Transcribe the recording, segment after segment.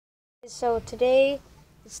So today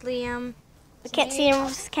it's Liam. I can't see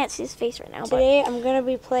him. Can't see his face right now. Today I'm gonna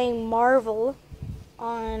be playing Marvel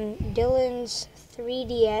on Dylan's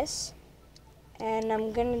 3DS, and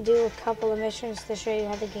I'm gonna do a couple of missions to show you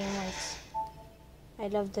how the game works. I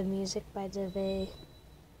love the music, by the way.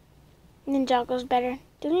 Ninjago's better.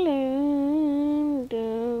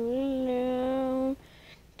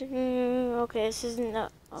 Okay, this isn't.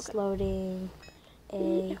 Okay. It's loading.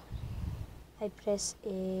 A. I press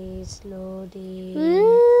A. It's loading.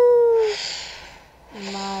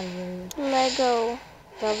 Marvel. Lego.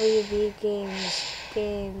 WB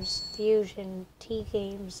Games, Fusion, T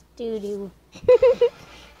Games, Doo-Doo.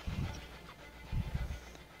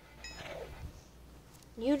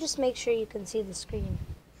 You just make sure you can see the screen.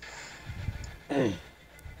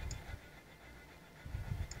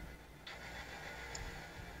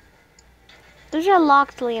 Those are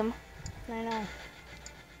locked, Liam. I know.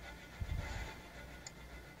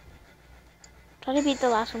 Try to beat the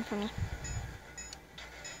last one for me.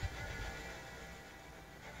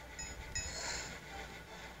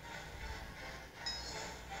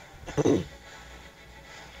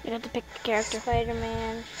 You have to pick the character.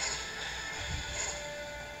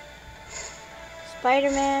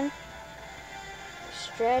 Spider-Man,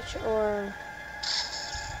 Stretch or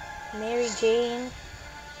Mary Jane,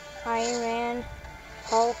 Iron Man,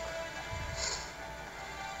 Hulk,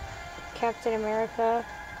 Captain America,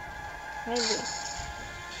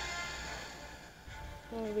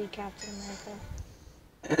 maybe Captain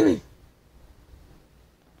America.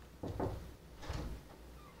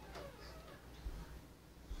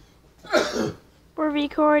 We're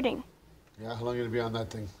recording. Yeah, how long are you going to be on that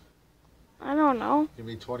thing? I don't know. Give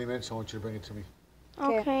me 20 minutes, I want you to bring it to me.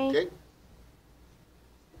 Okay. Okay?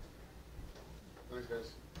 Thanks,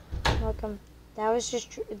 guys. Welcome. That was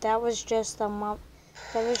just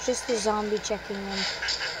the zombie checking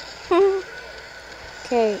in.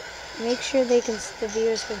 Okay, make sure the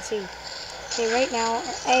viewers can see. Okay, right now,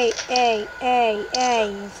 hey,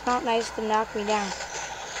 it's not nice to knock me down.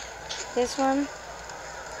 This one,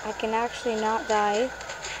 I can actually not die.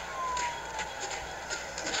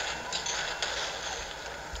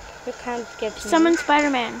 It can't get me. Summon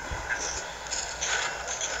Spider-Man.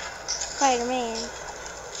 Spider-Man.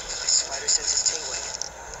 Spider sense is tingling.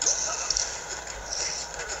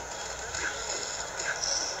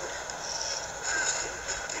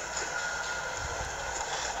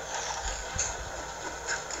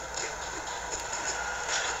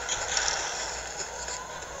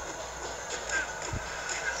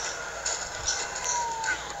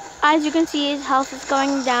 As you can see, his health is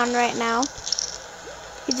going down right now.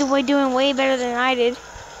 He's doing way better than I did.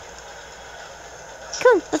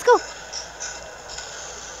 Come on, let's go.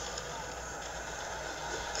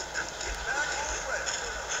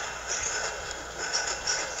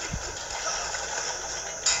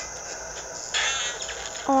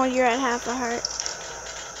 Oh, you're at half a heart.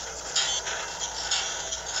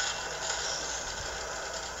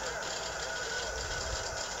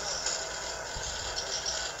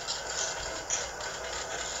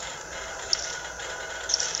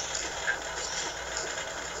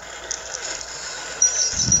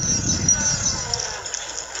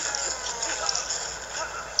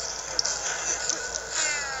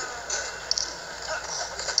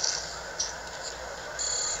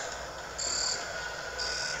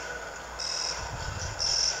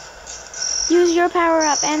 Use your power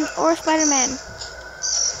up or Spider-Man. My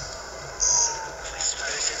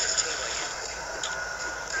spider sense is tingling.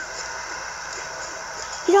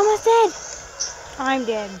 He's almost dead. I'm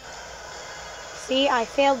dead. See, I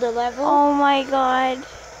failed the level. Oh my god.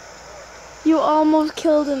 You almost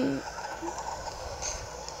killed him.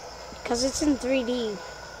 Because it's in 3D.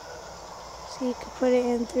 So you could put it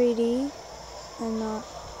in 3D and not.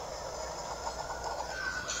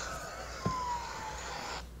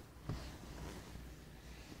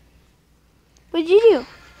 What'd you do?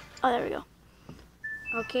 Oh, there we go.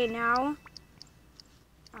 Okay, now.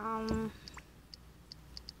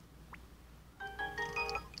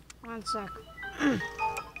 One sec.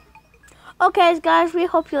 Okay, guys, we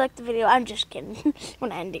hope you liked the video. I'm just kidding. We're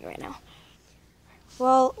not ending right now.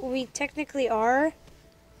 Well, we technically are,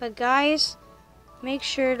 but guys, make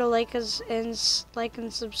sure to like us and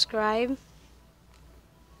subscribe.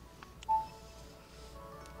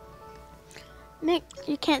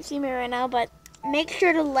 You can't see me right now, but make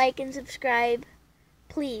sure to like and subscribe,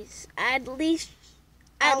 please. At least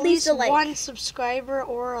a like. One subscriber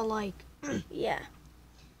or a like. Yeah.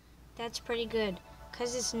 That's pretty good,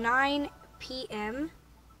 because it's 9 p.m.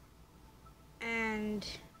 and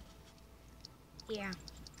yeah.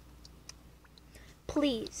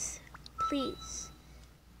 Please. Please.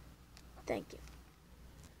 Thank you.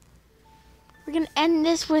 We're gonna end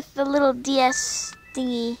this with the little DS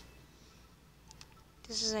thingy.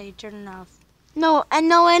 This is how you turn it off. No,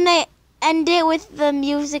 and I end it with the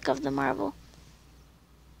music of the marble.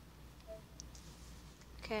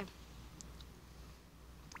 Okay.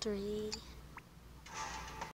 3,